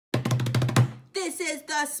This is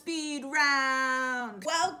the speed round.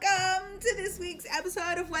 Welcome to this week's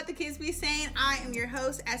episode of What the Kids Be Saying. I am your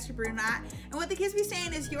host, Esther Brunat, and What the Kids Be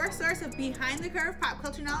Saying is your source of behind the curve pop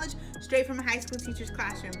culture knowledge straight from a high school teacher's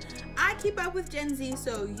classroom. I keep up with Gen Z,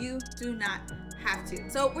 so you do not have to.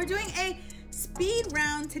 So we're doing a speed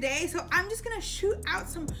round today, so I'm just gonna shoot out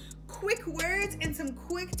some quick words and some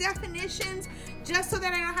quick definitions just so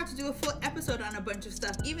that I don't have to do a full episode on a bunch of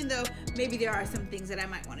stuff, even though maybe there are some things that I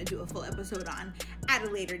might want to do a full episode on at a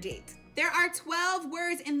later date. There are 12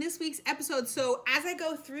 words in this week's episode, so as I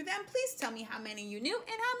go through them, please tell me how many you knew and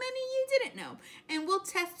how many you didn't know, and we'll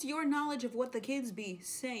test your knowledge of what the kids be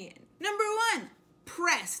saying. Number 1.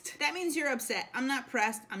 Pressed. That means you're upset. I'm not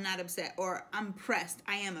pressed, I'm not upset. Or I'm pressed,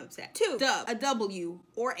 I am upset. 2. Dub. A W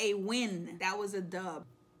or a win. That was a dub.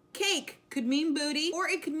 Cake could mean booty, or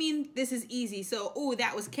it could mean this is easy. So, oh,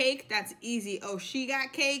 that was cake, that's easy. Oh, she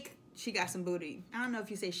got cake, she got some booty. I don't know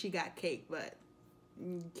if you say she got cake, but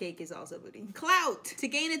cake is also booty. Clout, to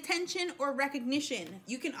gain attention or recognition.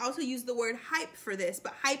 You can also use the word hype for this,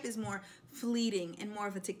 but hype is more fleeting and more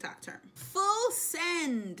of a TikTok term. Full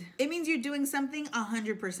send. It means you're doing something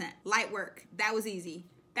 100%. Light work, that was easy.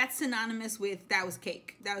 That's synonymous with that was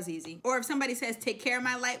cake. That was easy. Or if somebody says take care of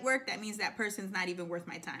my light work, that means that person's not even worth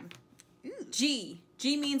my time. Ooh. G.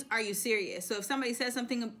 G means are you serious? So if somebody says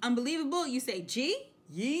something unbelievable, you say G?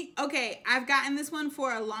 Yeet. Okay, I've gotten this one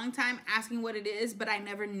for a long time asking what it is, but I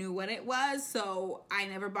never knew what it was, so I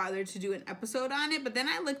never bothered to do an episode on it. But then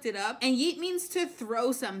I looked it up, and yeet means to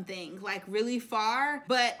throw something like really far,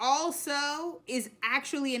 but also is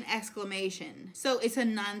actually an exclamation. So it's a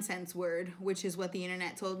nonsense word, which is what the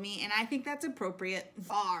internet told me, and I think that's appropriate.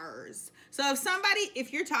 Bars. So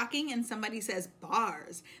if you're talking and somebody says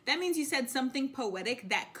bars, that means you said something poetic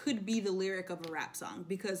that could be the lyric of a rap song,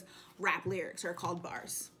 because rap lyrics are called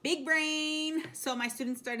bars. Big brain. So my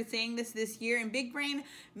students started saying this year, and big brain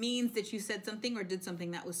means that you said something or did something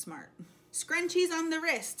that was smart. Scrunchies on the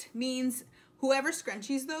wrist means whoever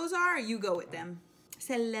scrunchies those are, you go with them. It's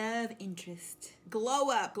a love interest. Glow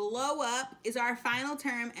up. Glow up is our final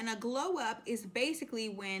term, and a glow up is basically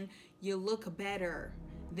when you look better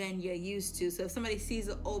than you used to. So if somebody sees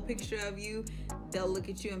an old picture of you, they'll look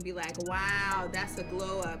at you and be like, wow, that's a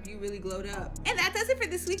glow up. You really glowed up. And that does it for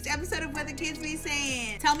this week's episode of What the Kids Be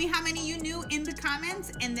Saying. Tell me how many you knew in the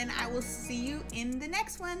comments, and then I will see you in the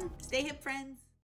next one. Stay hip, friends.